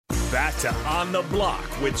back to On the Block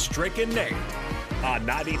with Strick and Nate on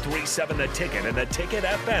 93.7 The Ticket and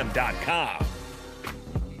theticketfm.com.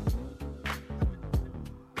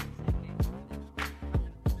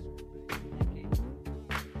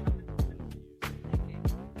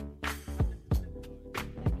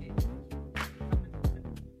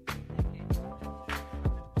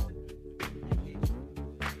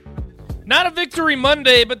 Not a Victory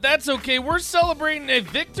Monday, but that's okay. We're celebrating a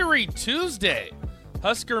Victory Tuesday.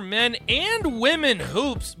 Husker men and women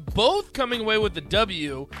hoops both coming away with the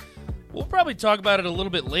W. We'll probably talk about it a little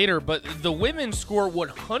bit later, but the women score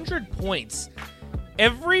 100 points.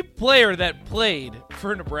 Every player that played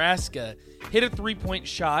for Nebraska hit a three-point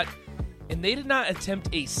shot, and they did not attempt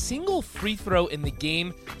a single free throw in the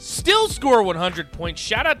game. Still score 100 points.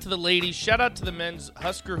 Shout out to the ladies. Shout out to the men's.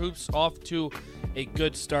 Husker hoops off to a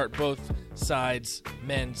good start, both sides,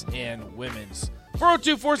 men's and women's.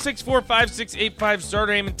 402-464-5685,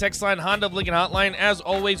 Starter Heyman text line, Honda of Lincoln hotline. As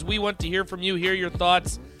always, we want to hear from you, hear your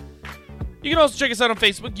thoughts. You can also check us out on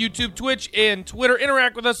Facebook, YouTube, Twitch, and Twitter.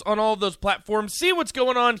 Interact with us on all of those platforms. See what's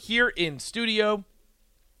going on here in studio.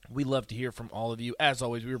 We love to hear from all of you. As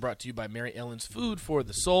always, we were brought to you by Mary Ellen's Food for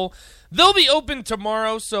the Soul. They'll be open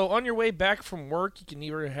tomorrow, so on your way back from work, you can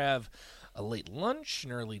either have a late lunch,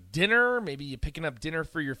 an early dinner, maybe you're picking up dinner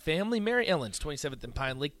for your family. Mary Ellen's, 27th and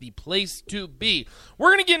Pine Lake, the place to be.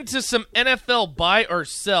 We're going to get into some NFL buy or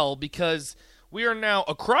sell because we are now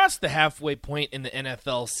across the halfway point in the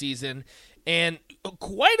NFL season, and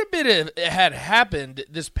quite a bit had happened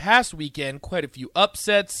this past weekend. Quite a few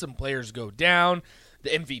upsets, some players go down.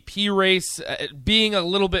 The MVP race being a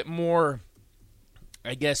little bit more,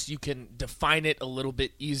 I guess you can define it a little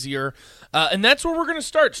bit easier. And that's where we're going to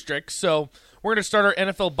start, Strick. So we're going to start our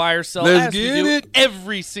NFL buy or sell as we do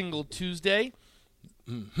every single Tuesday.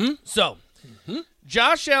 So,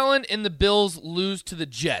 Josh Allen and the Bills lose to the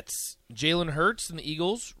Jets. Jalen Hurts and the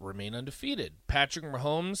Eagles remain undefeated. Patrick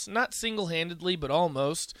Mahomes, not single-handedly, but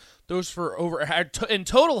almost, those for in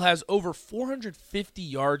total has over 450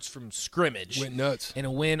 yards from scrimmage. Went nuts. In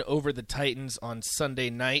a win over the Titans on Sunday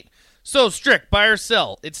night. So, Strick, buy or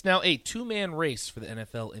sell? It's now a two-man race for the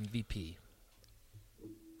NFL MVP.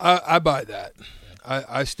 I buy that.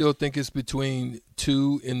 I still think it's between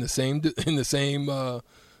two in the same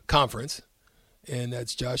conference, and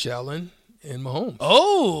that's Josh Allen and Mahomes.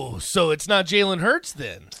 Oh, so it's not Jalen Hurts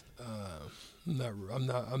then?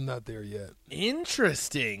 I'm not there yet.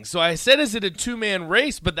 Interesting. So I said, is it a two-man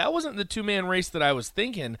race? But that wasn't the two-man race that I was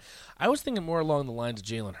thinking. I was thinking more along the lines of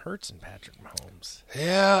Jalen Hurts and Patrick Mahomes.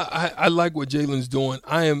 Yeah, I like what Jalen's doing.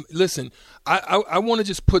 I want to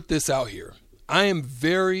just put this out here. I am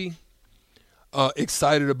very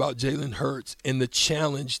excited about Jalen Hurts and the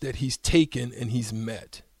challenge that he's taken and he's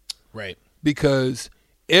met. Right. Because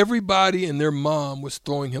everybody and their mom was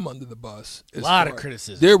throwing him under the bus. A lot of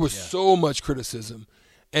criticism. There was so much criticism,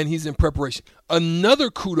 and he's in preparation. Another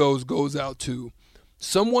kudos goes out to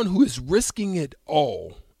someone who is risking it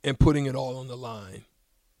all and putting it all on the line.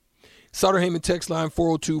 Sauter Heyman text line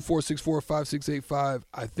 402-464-5685.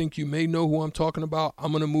 I think you may know who I'm talking about.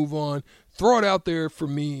 I'm going to move on. Throw it out there for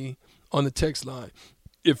me on the text line.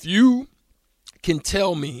 If you can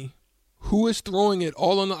tell me who is throwing it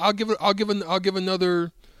all on the, I'll give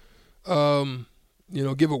another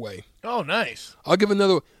giveaway. Oh, nice. I'll give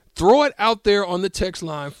another. Throw it out there on the text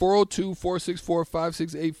line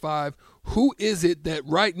 402-464-5685. Who is it that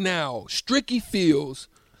right now Stricky feels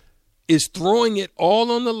is throwing it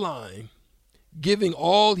all on the line, giving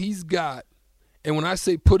all he's got? And when I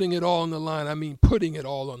say putting it all on the line, I mean putting it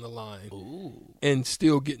all on the line. Ooh. And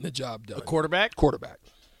still getting the job done. A quarterback? Quarterback.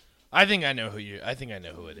 I think I know who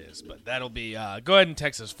it is, but that'll be go ahead and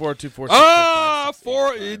text us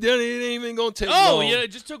 402-464-5685. It ain't even gonna take long. Oh, yeah, it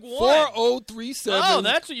just took one. 4037. Oh,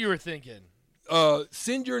 that's what you were thinking.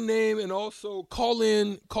 Send your name and also call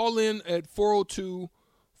in at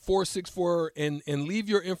 402-464 and leave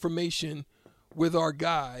your information with our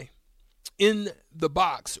guy in the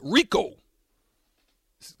box, Rico.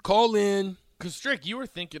 Call in. Because, Strick, you were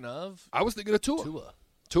thinking of? I was thinking of Tua.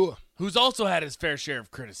 Who's also had his fair share of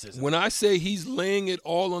criticism. When I say he's laying it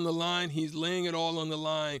all on the line, he's laying it all on the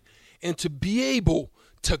line. And to be able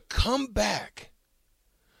to come back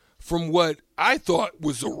from what I thought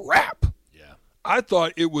was a wrap. Yeah. I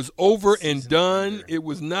thought it was over Season and done. ender. It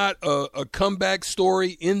was not a comeback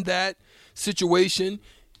story in that situation.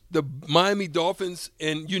 The Miami Dolphins,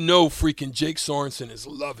 and freaking Jake Sorensen is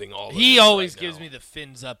loving all of He this always right gives now. me the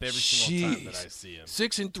fins up every single time that I see him.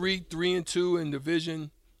 6-3, 3-2 in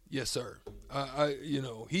division. Yes, sir.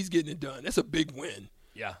 He's getting it done. That's a big win.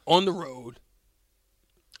 Yeah. On the road.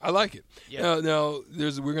 I like it. Yeah. Now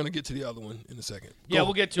we're going to get to the other one in a second. Yeah,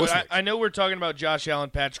 we'll get to What's it. next? I know we're talking about Josh Allen,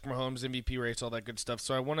 Patrick Mahomes, MVP race, all that good stuff.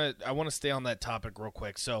 So I want to stay on that topic real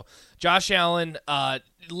quick. So Josh Allen,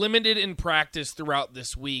 limited in practice throughout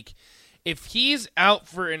this week. If he's out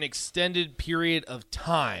for an extended period of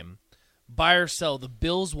time, buy or sell, the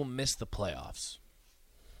Bills will miss the playoffs.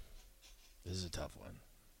 This is a tough one.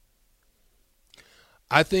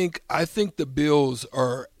 I think the Bills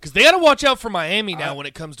are. Because they got to watch out for Miami now when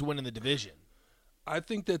it comes to winning the division. I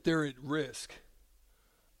think that they're at risk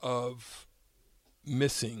of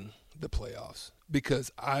missing the playoffs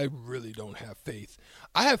because I really don't have faith.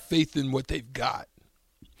 I have faith in what they've got.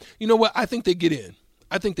 You know what? I think they get in.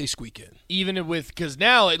 I think they squeak in. Even with, because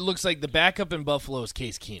now it looks like the backup in Buffalo is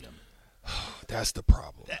Case Keenum. That's the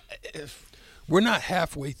problem. We're not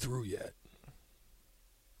halfway through yet.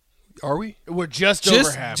 Are we? We're just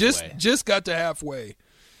over halfway. Just got to halfway.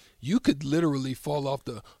 You could literally fall off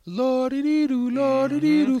the Lord-a-dee-doo,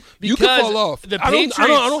 Lord-a-dee-doo. You could fall off. The I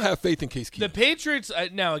don't have faith in Case Keenum. The Patriots,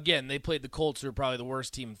 now again, they played the Colts, who are probably the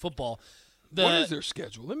worst team in football. What is their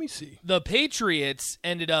schedule? Let me see. The Patriots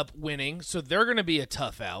ended up winning, so they're going to be a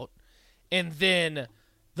tough out. And then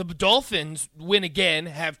the Dolphins win again,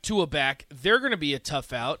 have Tua back. They're going to be a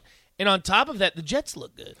tough out. And on top of that, the Jets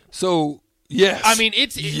look good. So, yes. I mean,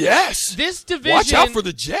 yes. This division. Watch out for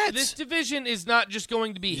the Jets. This division is not just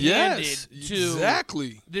going to be handed to.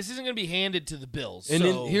 Exactly. This isn't going to be handed to the Bills. And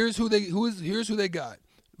then here's who they got.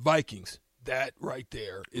 Vikings. That right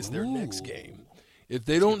there is their next game. If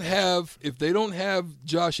they don't have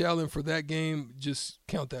Josh Allen for that game, just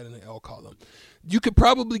count that in the L column. You could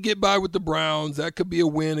probably get by with the Browns. That could be a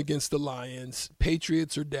win against the Lions.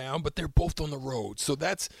 Patriots are down, but they're both on the road. So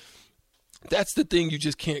that's the thing you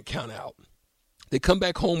just can't count out. They come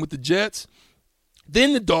back home with the Jets,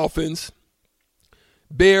 then the Dolphins,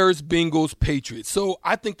 Bears, Bengals, Patriots. So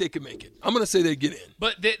I think they can make it. I'm going to say they get in.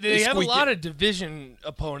 But they have a lot of division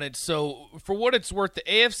opponents. So for what it's worth, the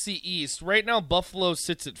AFC East, right now Buffalo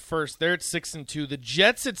sits at first. They're at 6-2. The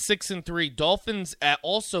Jets at 6-3. Dolphins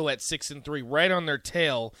also at 6-3, right on their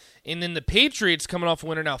tail. And then the Patriots coming off a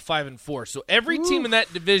winner now 5-4. So every team in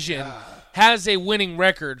that division has a winning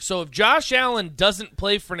record. So if Josh Allen doesn't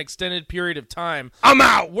play for an extended period of time, I'm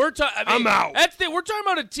out. I'm out. We're talking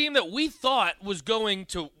about a team that we thought was going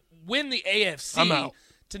to win the AFC. I'm out.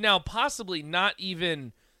 To now possibly not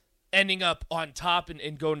even ending up on top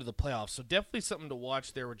and going to the playoffs. So definitely something to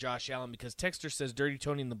watch there with Josh Allen, because Texter says, Dirty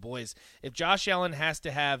Tony and the boys, if Josh Allen has to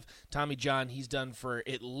have Tommy John, he's done for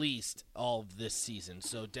at least all of this season.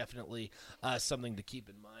 So definitely something to keep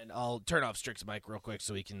in mind. I'll turn off Strick's mic real quick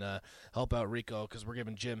so he can help out Rico, because we're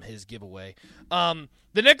giving Jim his giveaway.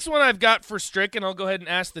 The next one I've got for Strick, and I'll go ahead and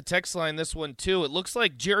ask the text line this one too. It looks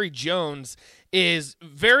like Jerry Jones is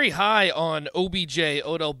very high on OBJ,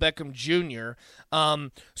 Odell Beckham Jr.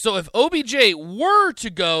 So if OBJ were to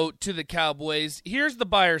go to the Cowboys, here's the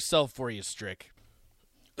buy or sell for you, Strick.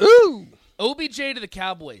 Ooh. OBJ to the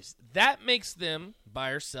Cowboys. That makes them, buy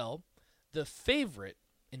or sell, the favorite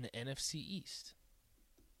in the NFC East.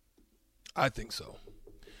 I think so.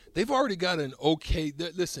 They've already got an okay.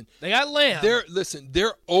 Listen, they got Lamb.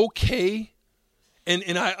 They're okay,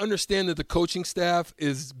 and I understand that the coaching staff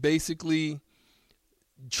is basically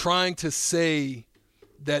trying to say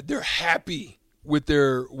that they're happy with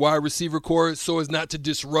their wide receiver core so as not to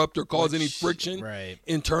disrupt or cause any friction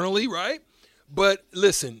internally, right? But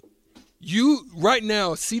listen, right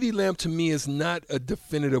now, CeeDee Lamb to me is not a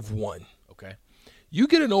definitive one. Okay. You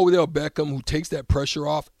get an Odell Beckham who takes that pressure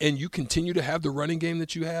off, and you continue to have the running game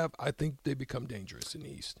that you have, I think they become dangerous in the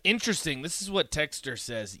East. Interesting. This is what Texter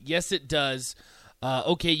says. Yes, it does.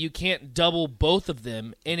 Okay, you can't double both of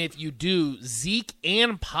them, and if you do, Zeke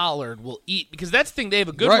and Pollard will eat, because that's the thing. They have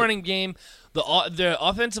a good running game. The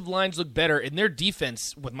offensive lines look better, and their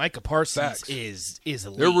defense with Micah Parsons is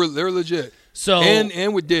elite. They're legit. So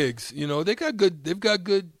and with Diggs, they got good. They've got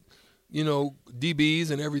good,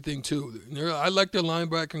 DBs and everything too. I like their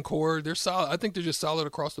linebacking core. They're solid. I think they're just solid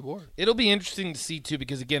across the board. It'll be interesting to see too,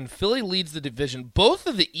 because again, Philly leads the division. Both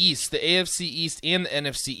of the East, the AFC East and the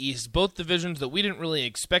NFC East, both divisions that we didn't really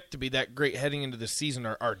expect to be that great heading into the season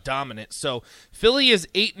are dominant. So Philly is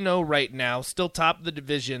 8-0 right now, still top of the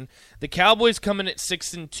division. The Cowboys coming at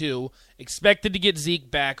 6-2. Expected to get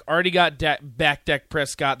Zeke back. Already got back Dak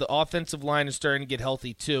Prescott. The offensive line is starting to get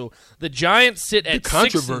healthy too. The Giants sit at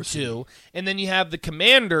 6-2, and then you have the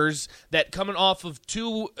Commanders that coming off of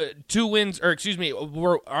two wins, or excuse me,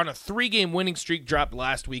 were on a 3-game winning streak, dropped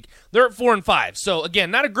last week. They're at 4-5. So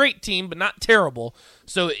again, not a great team, but not terrible.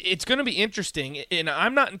 So it's going to be interesting, and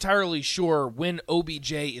I'm not entirely sure when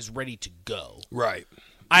OBJ is ready to go. Right.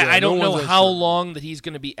 I don't know one's how unsure. long that he's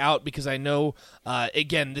going to be out because I know,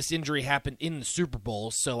 again, this injury happened in the Super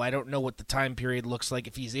Bowl, so I don't know what the time period looks like.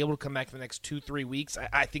 If he's able to come back in the next 2-3 weeks,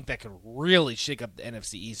 I think that could really shake up the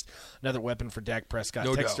NFC East. Another weapon for Dak Prescott.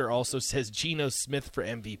 No Texter doubt. also says Geno Smith for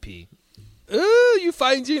MVP. You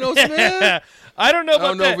fighting Geno Smith? I don't know about I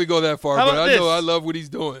don't know that. if we go that far, How but about I know this? I love what he's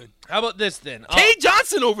doing. How about this then? Kane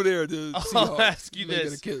Johnson over there. I'll ask you Making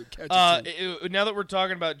this. a catch or two. Now that we're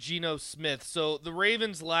talking about Geno Smith, so the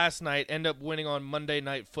Ravens last night end up winning on Monday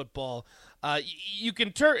Night Football. You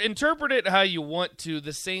can interpret it how you want to.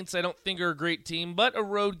 The Saints, I don't think, are a great team, but a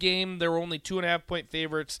road game. They were only 2.5-point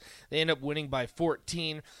favorites. They end up winning by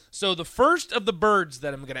 14. So the first of the birds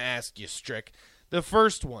that I'm going to ask you, Strick, the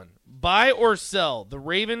first one, buy or sell. The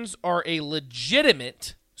Ravens are a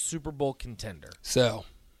legitimate Super Bowl contender. Sell.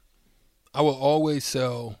 I will always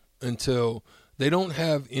sell until they don't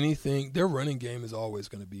have anything. Their running game is always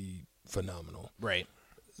going to be phenomenal. Right.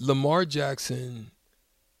 Lamar Jackson,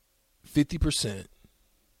 50%,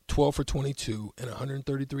 12 for 22, and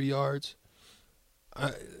 133 yards.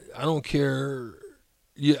 I don't care.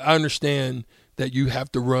 Yeah, I understand that you have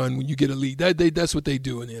to run when you get a lead. That's what they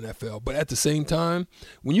do in the NFL. But at the same time,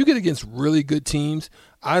 when you get against really good teams,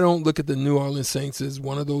 I don't look at the New Orleans Saints as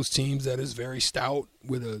one of those teams that is very stout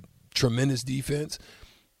with a tremendous defense.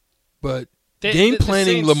 But game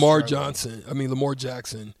planning Lamar Jackson,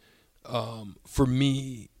 for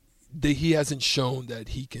me, he hasn't shown that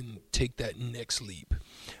he can take that next leap.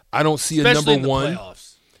 I don't see Especially a number one. in the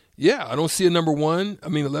playoffs. Yeah, I don't see a number one.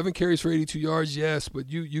 11 carries for 82 yards, yes, but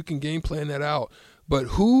you can game plan that out. But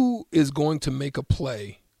who is going to make a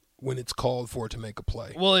play when it's called for to make a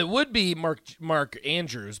play? Well, it would be Mark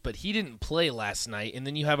Andrews, but he didn't play last night. And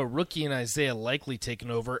then you have a rookie in Isaiah Likely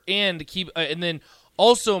taking over, and then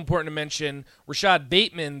also important to mention, Rashad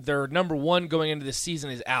Bateman, their number one going into the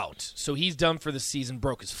season, is out, so he's done for the season.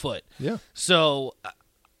 Broke his foot. Yeah. So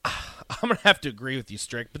I'm going to have to agree with you,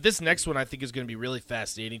 Strick. But this next one I think is going to be really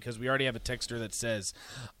fascinating because we already have a texter that says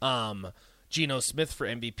Geno Smith for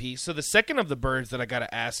MVP. So the second of the birds that I got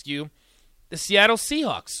to ask you, the Seattle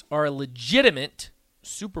Seahawks are a legitimate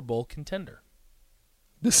Super Bowl contender.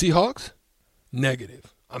 The Seahawks?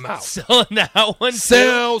 Negative. I'm out. Selling that one.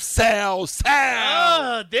 Sell.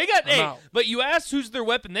 They got out. but you asked who's their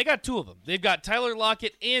weapon. They got two of them. They've got Tyler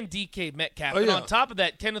Lockett and DK Metcalf. Oh, And yeah. on top of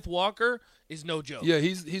that, Kenneth Walker is no joke. Yeah,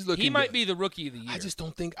 he's looking. He might good. be the rookie of the year. I just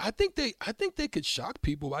don't think. I think they could shock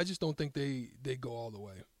people. I just don't think they go all the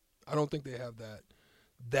way. I don't think they have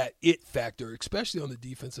that it factor, especially on the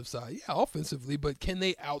defensive side. Yeah, offensively, but can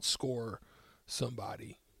they outscore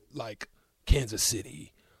somebody like Kansas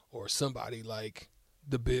City or somebody like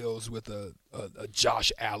the Bills with a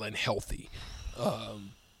Josh Allen healthy?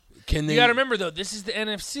 Can they? You got to remember though, this is the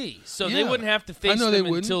NFC, so they Yeah, wouldn't have to I face know them they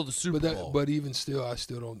wouldn't, until the Super but Bowl. But even still, I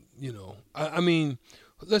still don't. I mean,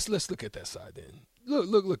 let's look at that side then.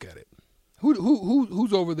 Look at it.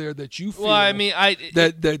 Who's over there that you feel? Well, I mean,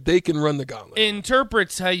 that they can run the gauntlet.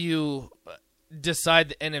 interprets how you decide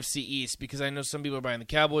the NFC East, because I know some people are buying the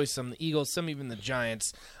Cowboys, some the Eagles, some even the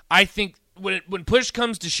Giants. I think when push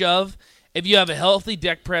comes to shove, if you have a healthy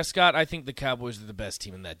Dak Prescott, I think the Cowboys are the best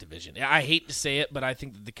team in that division. I hate to say it, but I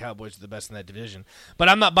think that the Cowboys are the best in that division. But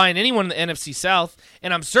I'm not buying anyone in the NFC South,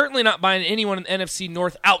 and I'm certainly not buying anyone in the NFC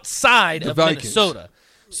North outside of Vikings. Minnesota.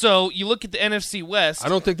 So you look at the NFC West. I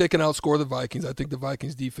don't think they can outscore the Vikings. I think the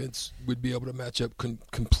Vikings defense would be able to match up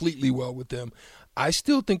completely well with them. I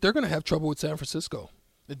still think they're going to have trouble with San Francisco.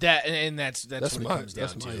 That's what it comes down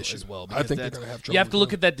that's my to issue. as well. I think they're that's- gonna have trouble You have to with look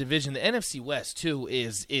them. at that division. The NFC West too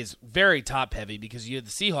is very top heavy because you have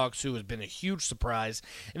the Seahawks, who has been a huge surprise,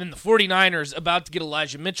 and then the 49ers about to get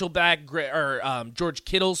Elijah Mitchell back, or George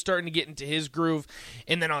Kittle starting to get into his groove,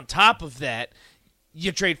 and then on top of that,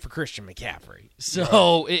 you trade for Christian McCaffrey.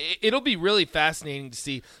 So it'll be really fascinating to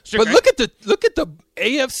see. But look at the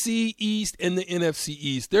AFC East and the NFC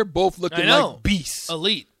East. They're both looking like beasts.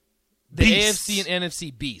 Elite. The Beasts. AFC and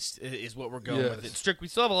NFC beast is what we're going with Yes. it. Strick, we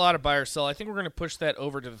still have a lot of buy or sell. I think we're going to push that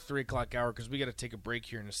over to the 3 o'clock hour because we got to take a break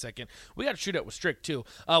here in a second. We got to shoot out with Strick, too.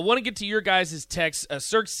 Want to get to your guys' text.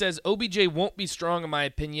 Cirque says, OBJ won't be strong, in my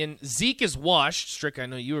opinion. Zeke is washed. Strick, I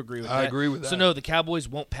know you agree with that. I agree with that. So, no, the Cowboys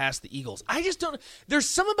won't pass the Eagles. I just don't –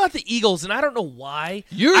 there's something about the Eagles, and I don't know why.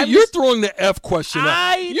 You're throwing the F question out.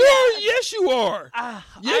 I- Yes, you are. Yes,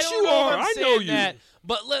 I don't you know are. if I'm I know saying you. that,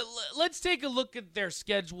 but let's take a look at their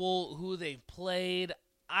schedule, who they've played.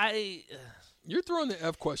 You're throwing the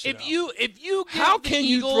F question out. If you give How the can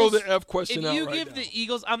Eagles, you throw the F question out If you right give now? the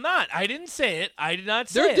Eagles, I'm not. I didn't say it. I did not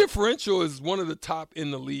say Their it. differential is one of the top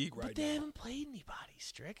in the league right But they now. haven't played anybody,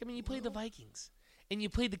 Strick. I mean, you played the Vikings. and you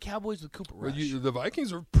played the Cowboys with Cooper Rush. Well, the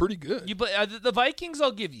Vikings are pretty good. The Vikings,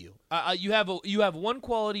 I'll give you. You have one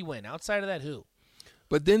quality win. Outside of that, who?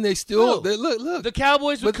 But then they still Who? look. The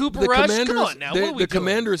Cowboys with Cooper Rush. Come on now, what are we the doing?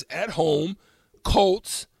 Commanders at home,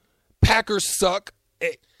 Colts, Packers suck.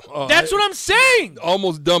 That's what I'm saying.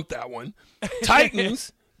 Almost dumped that one.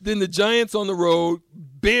 Titans, then the Giants on the road.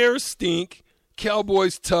 Bears stink.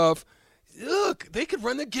 Cowboys tough. Look, they could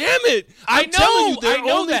run the gamut. I know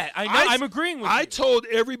only, that. I'm agreeing with you. I told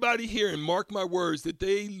everybody here, and mark my words, that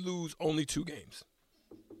they lose only 2 games.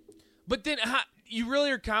 But then, you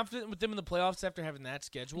really are confident with them in the playoffs after having that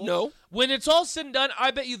schedule? No. When it's all said and done,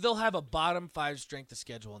 I bet you they'll have a bottom 5 strength of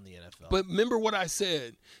schedule in the NFL. But remember what I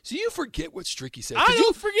said. So you forget what Stricky said. I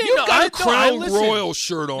don't forget. You've No, got I a don't. I Crown listen. Royal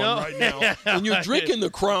shirt on right now, and you're drinking the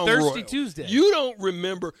Crown Royal. Thirsty Tuesday. You don't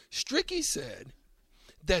remember. Stricky said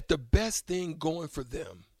that the best thing going for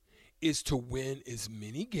them is to win as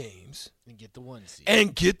many games and get the 1 seed.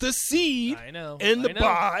 and get the seed I know. and the I know.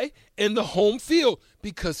 bye and the home field,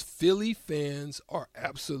 because Philly fans are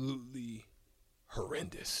absolutely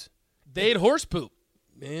horrendous. They had horse poop.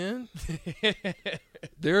 Man,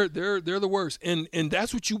 they're the worst, and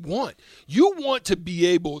that's what you want. You want to be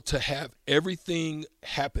able to have everything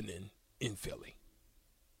happening in Philly.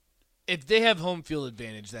 If they have home field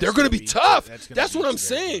advantage, They're going to be tough. That's what I'm their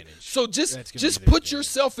saying. advantage. So That's just gonna be their put advantage.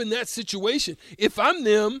 yourself in that situation. If I'm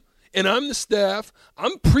them and I'm the staff,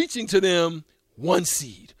 I'm preaching to them 1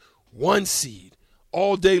 seed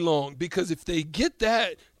all day long, because if they get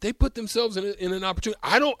that, they put themselves in an opportunity.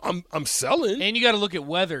 I'm selling. And you got to look at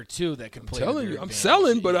weather too. That can play. to telling their you, I'm advantage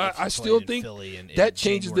selling, but if I you still play in think Philly in that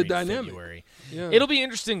changes the January and dynamic. February. Yeah. It'll be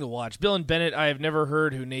interesting to watch. Bill and Bennett, I have never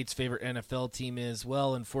heard who Nate's favorite NFL team is.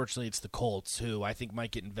 Well, unfortunately, it's the Colts, who I think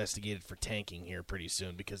might get investigated for tanking here pretty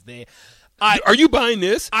soon because they. Are you buying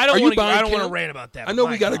this? I don't want to want to rant about that. I know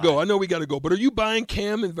but we my got to God. go. I know we got to go. But are you buying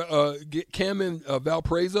Cam and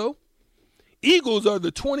Valparaiso? Eagles are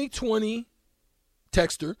the 2020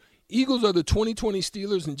 Texter. Eagles are the 2020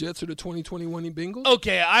 Steelers, and Jets are the 2021 Bengals.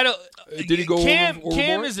 Okay, I don't. Did he go Cam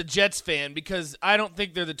overboard? is a Jets fan because I don't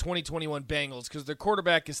think they're the 2021 Bengals because their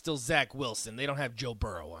quarterback is still Zach Wilson. They don't have Joe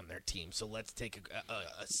Burrow on their team, so let's take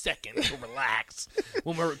a second to relax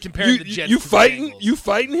when we're comparing the Jets. You to fighting? The Bengals. You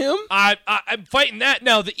fighting him? I'm fighting that.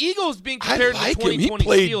 No, the Eagles being I compared like to the him. He 2020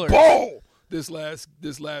 played Steelers. ball this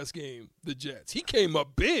last game. The Jets. He came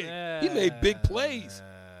up big. He made big plays,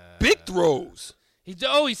 big throws. He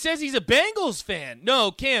says he's a Bengals fan.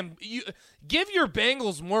 No, Cam, you give your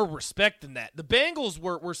Bengals more respect than that. The Bengals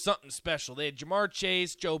were something special. They had Jamar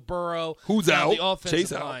Chase, Joe Burrow. Who's Now, out? The offensive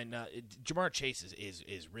Chase out. line. Jamar Chase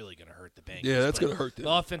is really going to hurt the Bengals. Yeah, that's but gonna hurt them.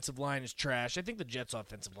 The offensive line is trash. I think the Jets'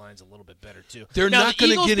 offensive line is a little bit better too. They're now, not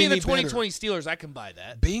going gonna to get being any the 2020 Steelers. I can buy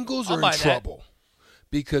that. Bengals I'll are buy in that. trouble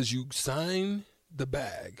because you sign the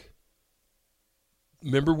bag.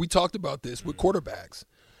 Remember, we talked about this with quarterbacks.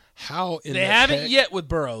 How in They the haven't heck yet with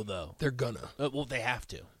Burrow though. they're gonna. Well, they have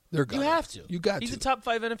to. They're gonna. You have to. You got He's to. a top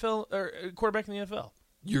 5 NFL or quarterback in the NFL.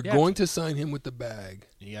 You're You have going to sign him with the bag,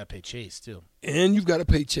 You got to pay Chase too. and you've got to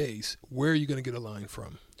pay Chase. Where are you going to get a line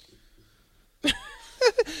from?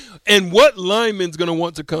 And what lineman's going to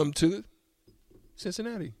want to come to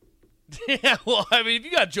Cincinnati? Yeah, well, I mean, if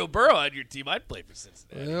you got Joe Burrow on your team, I'd play for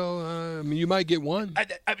Cincinnati. Well, I mean, you might get one.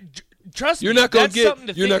 Trust You're me, not going that's to get. something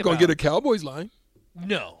to You're not think going to about. get a Cowboys line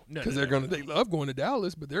No, because no, they love going to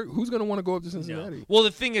Dallas, but who's going to want to go up to Cincinnati? No. Well,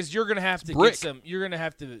 the thing is, you're going to have to brick. get some. You're going to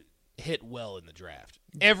have to hit well in the draft.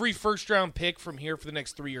 Every first-round pick from here for the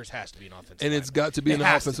next 3 years has to be an offensive And line. it's got to be an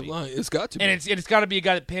has to offensive be. line. It's got to be. And it's got to be a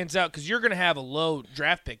guy that pans out because you're going to have a low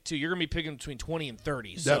draft pick too. You're going to be picking between 20 and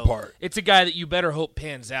 30. So That part. It's a guy that you better hope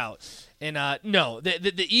pans out. And no,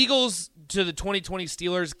 the Eagles to the 2020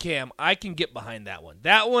 Steelers, Cam, I can get behind that one.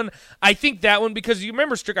 That one, I think that one because you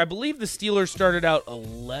remember, Strick, I believe the Steelers started out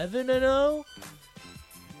 11-0.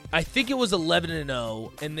 I think it was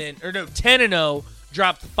 11-0, and then 10-0.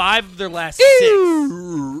 Dropped 5 of their last 6.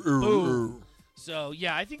 Boom. So,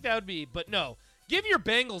 yeah, I think that would be – but, no. Give your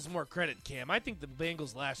Bengals more credit, Cam. I think the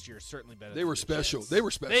Bengals last year are certainly better They than were the special. Jets. They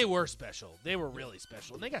were special. They were special. They were really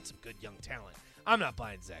special. And they got some good young talent. I'm not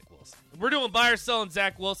buying Zach Wilson. We're doing buy or sell on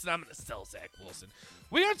Zach Wilson. I'm going to sell Zach Wilson.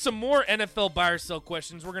 We got some more NFL buy or sell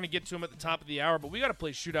questions. We're going to get to them at the top of the hour, but we got to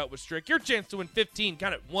play Shootout with Strick. Your chance to win 15,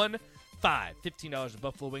 count it 1-5, $15 at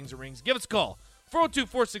Buffalo Wings and Rings. Give us a call.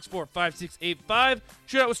 402-464-5685.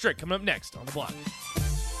 Shootout with Strick coming up next on the block.